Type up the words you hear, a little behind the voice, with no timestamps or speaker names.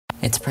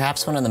It's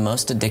perhaps one of the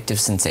most addictive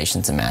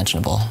sensations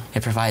imaginable.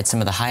 It provides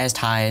some of the highest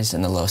highs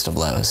and the lowest of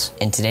lows.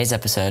 In today's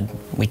episode,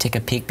 we take a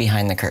peek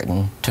behind the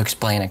curtain to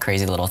explain a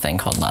crazy little thing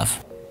called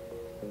love.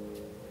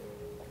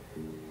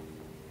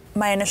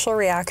 My initial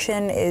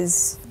reaction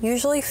is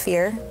usually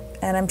fear,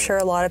 and I'm sure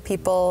a lot of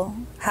people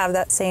have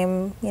that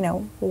same,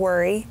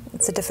 worry.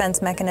 It's a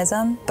defense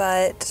mechanism,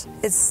 but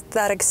it's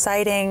that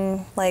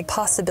exciting,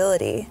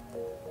 possibility.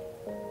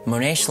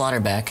 Monet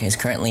Schlotterbeck is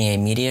currently a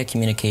media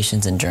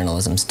communications and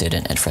journalism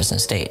student at Fresno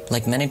State.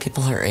 Like many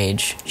people her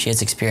age, she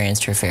has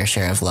experienced her fair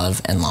share of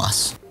love and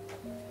loss.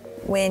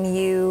 When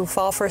you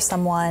fall for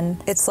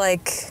someone, it's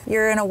like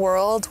you're in a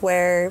world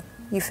where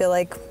you feel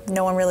like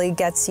no one really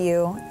gets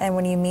you, and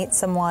when you meet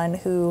someone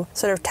who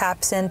sort of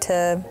taps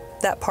into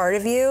that part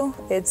of you,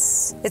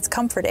 it's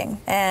comforting.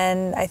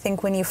 And I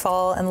think when you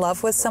fall in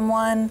love with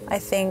someone,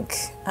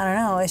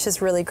 it's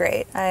just really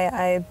great.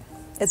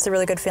 It's a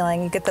really good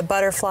feeling. You get the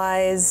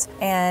butterflies,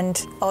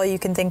 and all you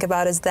can think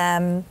about is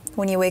them.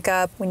 When you wake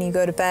up, when you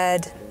go to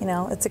bed,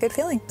 it's a good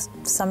feeling.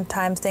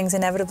 Sometimes things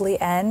inevitably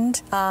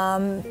end.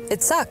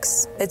 It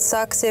sucks. It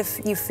sucks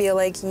if you feel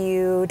like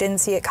you didn't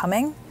see it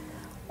coming,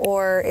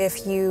 or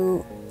if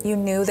you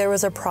knew there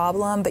was a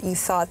problem, but you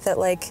thought that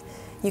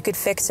you could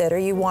fix it, or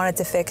you wanted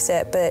to fix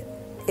it. But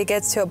it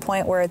gets to a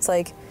point where it's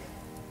like,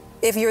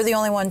 if you're the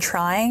only one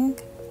trying,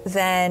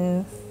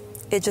 then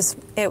it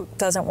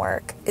doesn't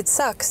work. It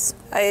sucks.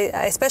 I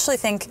especially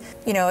think,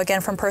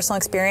 again, from personal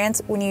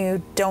experience, when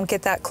you don't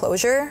get that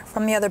closure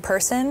from the other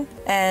person,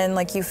 and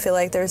you feel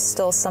like there's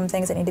still some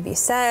things that need to be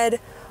said,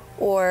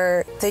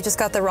 or they just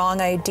got the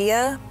wrong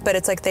idea, but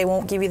it's like they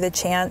won't give you the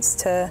chance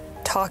to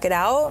talk it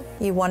out.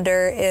 You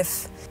wonder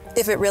if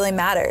it really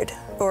mattered,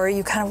 or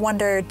you kind of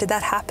wonder, did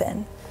that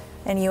happen?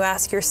 And you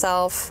ask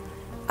yourself,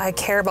 I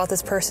care about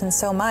this person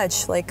so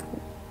much,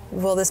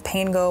 will this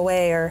pain go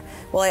away, or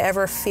will I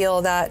ever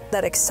feel that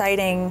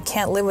exciting,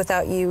 can't live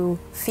without you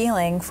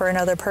feeling for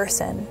another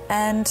person?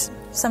 And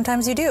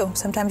sometimes you do,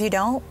 sometimes you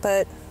don't,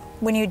 but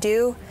when you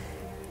do,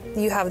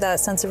 you have that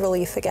sense of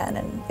relief again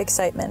and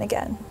excitement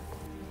again.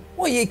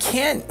 Well, you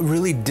can't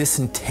really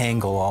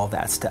disentangle all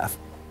that stuff.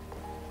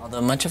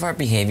 Although much of our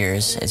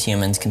behaviors as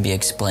humans can be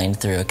explained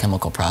through a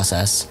chemical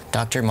process,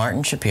 Dr.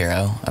 Martin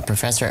Shapiro, a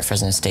professor at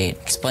Fresno State,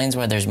 explains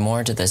why there's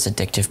more to this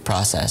addictive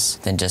process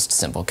than just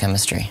simple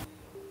chemistry.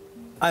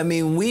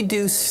 We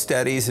do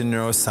studies in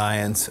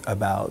neuroscience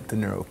about the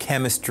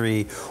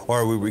neurochemistry,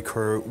 or we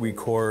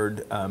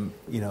record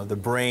the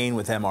brain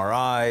with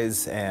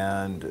MRIs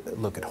and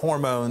look at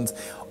hormones,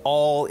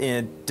 all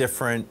in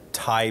different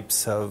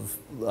types of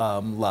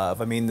love.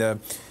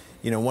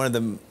 One of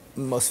the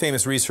most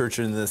famous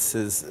researchers in this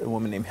is a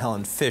woman named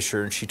Helen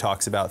Fisher, and she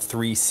talks about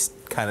three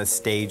kind of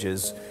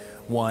stages.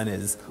 One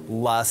is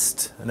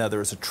lust,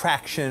 another is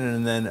attraction,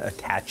 and then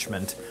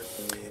attachment.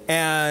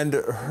 And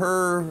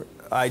her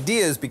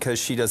ideas, because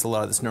she does a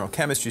lot of this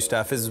neurochemistry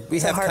stuff, is we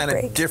have kind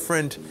of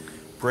different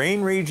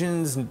brain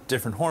regions,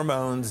 different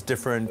hormones,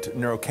 different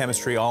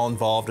neurochemistry, all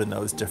involved in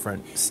those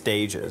different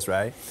stages,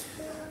 right?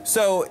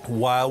 So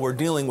while we're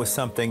dealing with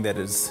something that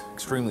is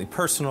extremely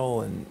personal,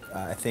 and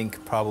I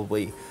think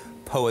probably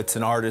poets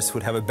and artists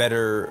would have a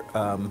better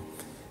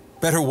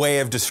way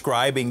of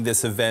describing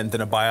this event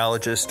than a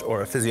biologist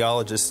or a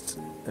physiologist,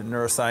 a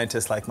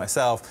neuroscientist like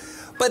myself.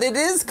 But it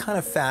is kind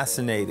of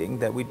fascinating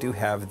that we do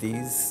have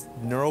these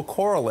neural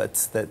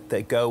correlates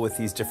that go with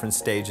these different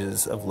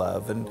stages of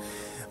love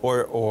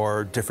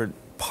or different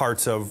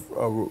parts of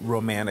a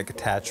romantic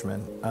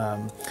attachment.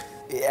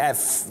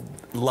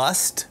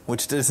 Lust,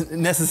 which isn't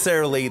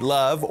necessarily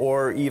love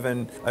or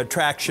even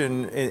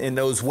attraction in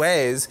those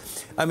ways,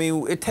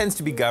 it tends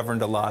to be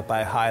governed a lot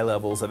by high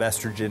levels of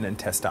estrogen and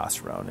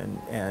testosterone,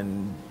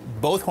 and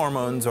both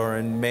hormones are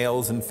in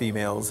males and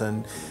females,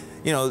 and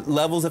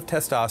levels of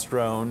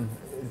testosterone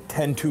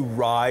tend to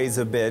rise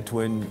a bit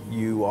when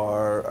you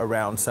are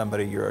around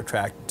somebody you're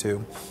attracted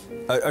to.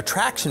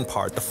 Attraction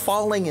part, the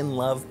falling in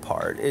love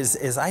part,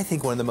 is I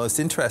think one of the most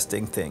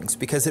interesting things,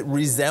 because it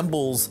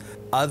resembles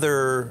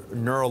other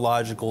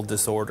neurological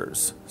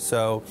disorders.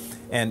 So,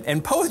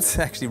 and poets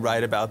actually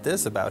write about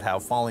this, about how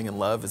falling in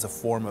love is a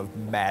form of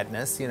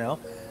madness,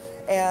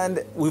 And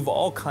we've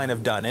all kind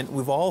of done it.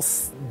 We've all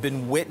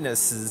been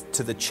witnesses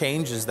to the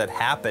changes that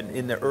happen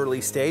in the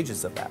early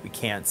stages of that. We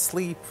can't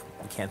sleep.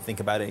 We can't think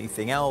about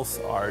anything else.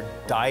 Our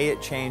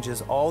diet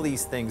changes. All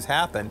these things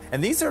happen.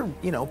 And these are,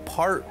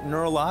 part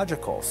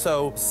neurological.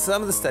 So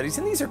some of the studies,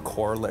 and these are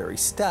corollary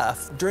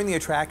stuff, during the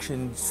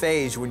attraction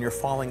phase, when you're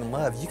falling in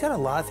love, you got a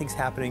lot of things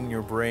happening in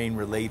your brain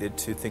related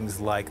to things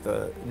like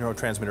the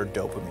neurotransmitter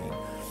dopamine.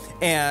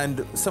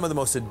 And some of the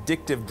most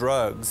addictive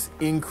drugs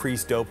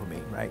increase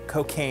dopamine, right?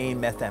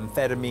 Cocaine,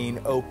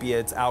 methamphetamine,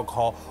 opiates,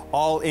 alcohol,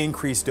 all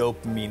increase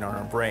dopamine on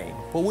our brain.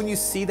 But when you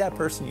see that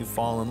person you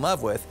fall in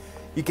love with,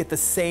 you get the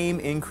same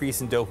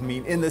increase in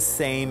dopamine in the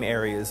same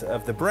areas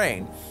of the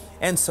brain.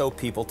 And so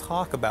people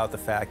talk about the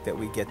fact that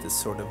we get this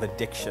sort of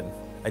addiction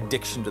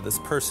to this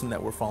person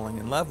that we're falling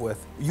in love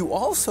with. You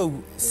also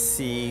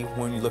see,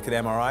 when you look at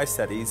MRI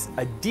studies,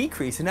 a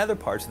decrease in other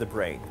parts of the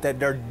brain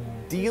that are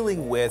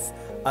dealing with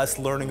us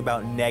learning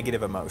about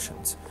negative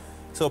emotions.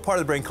 So a part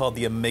of the brain called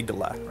the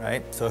amygdala,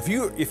 right? So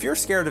if you're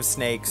scared of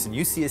snakes and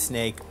you see a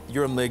snake,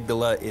 your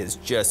amygdala is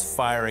just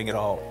firing at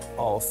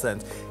all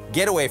sense.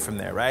 Get away from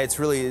there, right?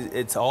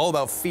 It's all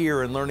about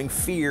fear and learning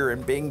fear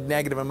and being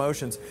negative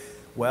emotions.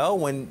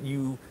 Well,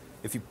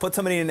 if you put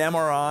somebody in an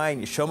MRI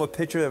and you show them a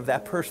picture of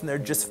that person they're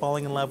just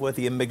falling in love with,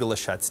 the amygdala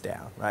shuts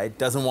down, right?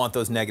 Doesn't want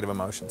those negative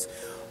emotions.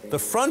 The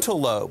frontal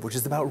lobe, which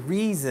is about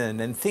reason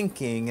and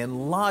thinking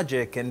and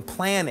logic and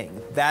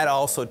planning, that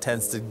also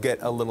tends to get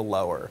a little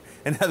lower.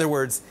 In other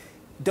words,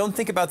 don't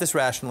think about this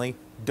rationally.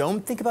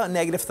 Don't think about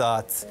negative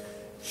thoughts.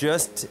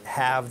 Just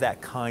have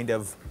that kind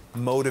of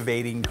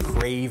motivating,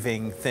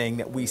 craving thing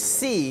that we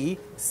see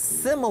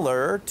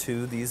similar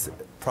to these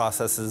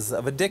processes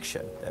of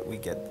addiction, that we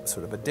get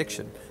sort of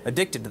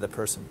addicted to the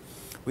person.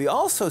 We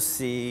also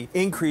see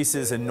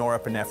increases in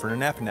norepinephrine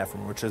and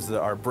epinephrine, which is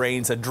our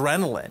brain's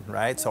adrenaline,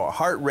 right? So our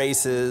heart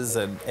races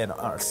and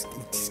our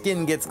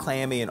skin gets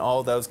clammy and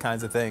all those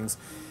kinds of things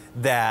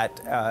that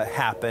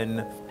happen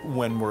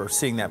when we're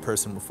seeing that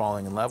person we're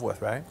falling in love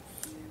with, right?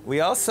 We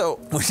also,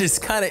 which is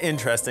kind of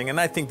interesting, and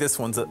I think this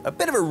one's a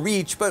bit of a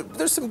reach, but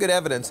there's some good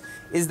evidence,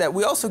 is that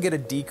we also get a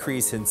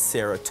decrease in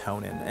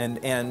serotonin,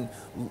 and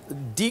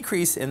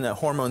decrease in the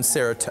hormone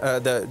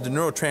the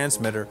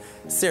neurotransmitter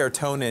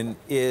serotonin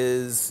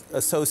is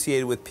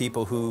associated with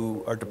people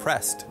who are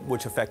depressed,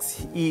 which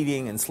affects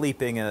eating and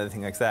sleeping and other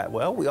things like that.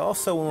 Well, we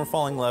also, when we're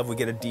falling in love, we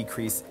get a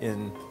decrease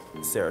in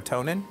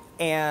serotonin,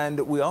 and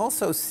we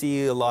also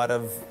see a lot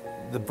of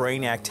the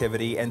brain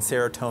activity and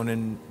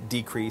serotonin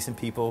decrease in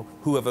people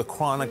who have a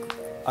chronic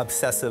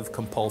obsessive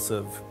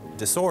compulsive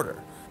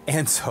disorder.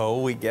 And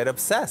so we get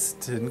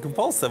obsessed and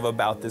compulsive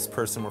about this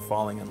person we're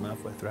falling in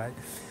love with, right?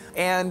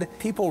 And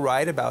people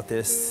write about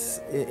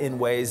this in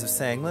ways of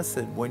saying,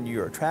 listen, when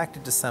you're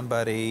attracted to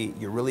somebody,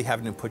 you're really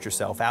having to put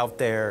yourself out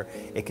there.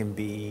 It can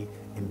be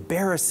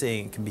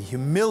embarrassing, it can be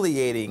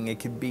humiliating, it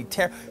can be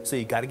terrible. So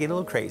you got to get a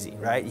little crazy,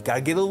 right? You got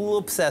to get a little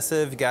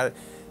obsessive. You got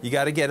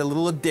to get a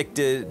little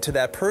addicted to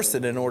that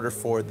person in order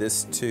for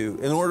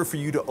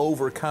you to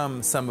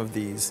overcome some of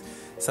these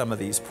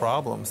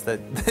problems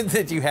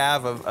that you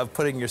have of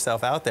putting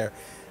yourself out there.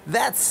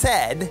 That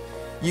said,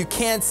 you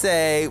can't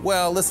say,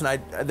 well,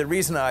 listen, the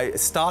reason I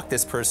stalk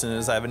this person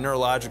is I have a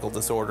neurological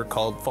disorder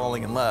called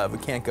falling in love. We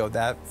can't go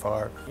that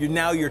far.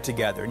 Now you're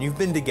together, and you've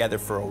been together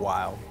for a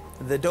while.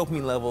 The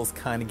dopamine levels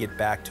kind of get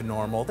back to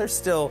normal. There's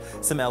still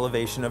some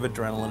elevation of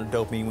adrenaline and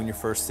dopamine when you're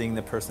first seeing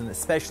the person,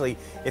 especially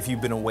if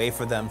you've been away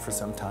from them for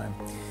some time.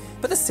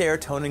 But the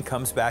serotonin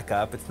comes back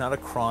up. It's not a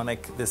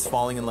chronic, this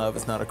falling in love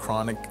is not a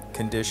chronic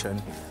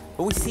condition.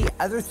 But we see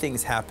other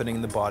things happening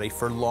in the body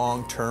for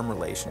long-term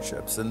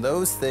relationships, and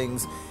those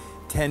things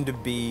tend to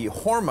be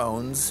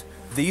hormones.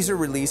 These are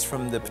released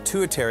from the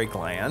pituitary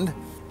gland,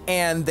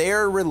 and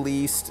they're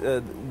released,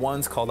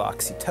 one's called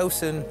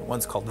oxytocin,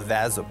 one's called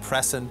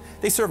vasopressin.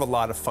 They serve a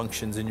lot of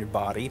functions in your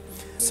body.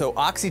 So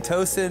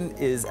oxytocin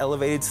is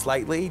elevated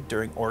slightly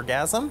during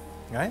orgasm,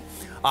 right?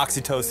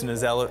 Oxytocin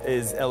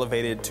is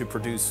elevated to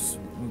produce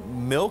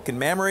milk and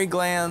mammary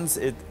glands.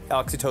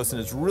 Oxytocin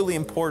is really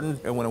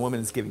important when a woman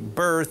is giving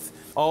birth,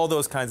 all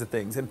those kinds of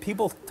things. And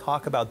people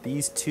talk about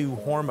these two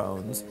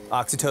hormones,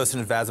 oxytocin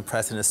and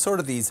vasopressin, as sort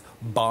of these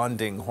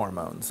bonding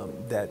hormones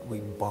that we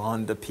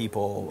bond to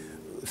people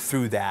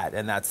through that,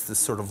 and that's the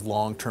sort of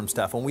long-term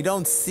stuff. And we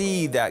don't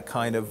see that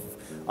kind of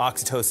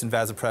oxytocin,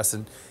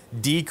 vasopressin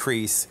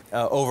decrease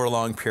over a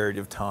long period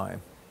of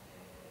time.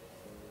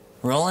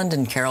 Roland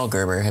and Carol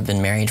Gerber have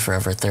been married for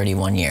over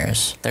 31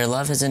 years. Their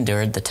love has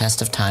endured the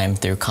test of time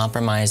through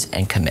compromise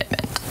and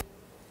commitment.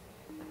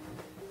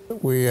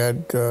 We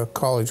had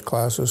college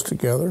classes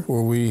together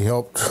where we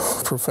helped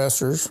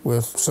professors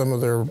with some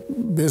of their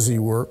busy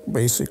work,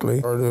 basically.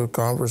 Started a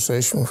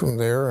conversation from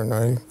there, and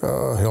I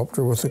helped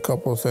her with a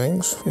couple of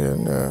things,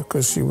 and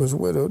because she was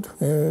widowed,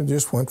 and it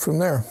just went from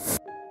there.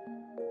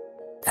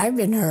 I've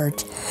been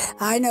hurt.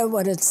 I know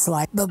what it's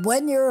like. But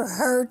when you're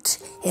hurt,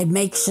 it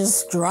makes you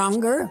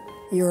stronger.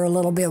 You're a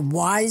little bit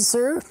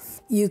wiser.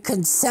 You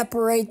can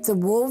separate the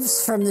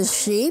wolves from the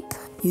sheep.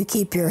 You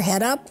keep your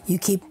head up. You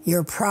keep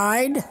your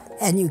pride,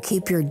 and you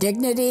keep your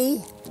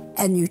dignity,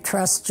 and you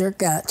trust your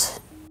gut.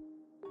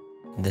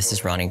 This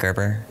is Ronnie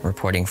Gerber,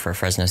 reporting for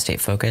Fresno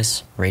State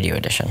Focus, Radio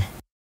Edition.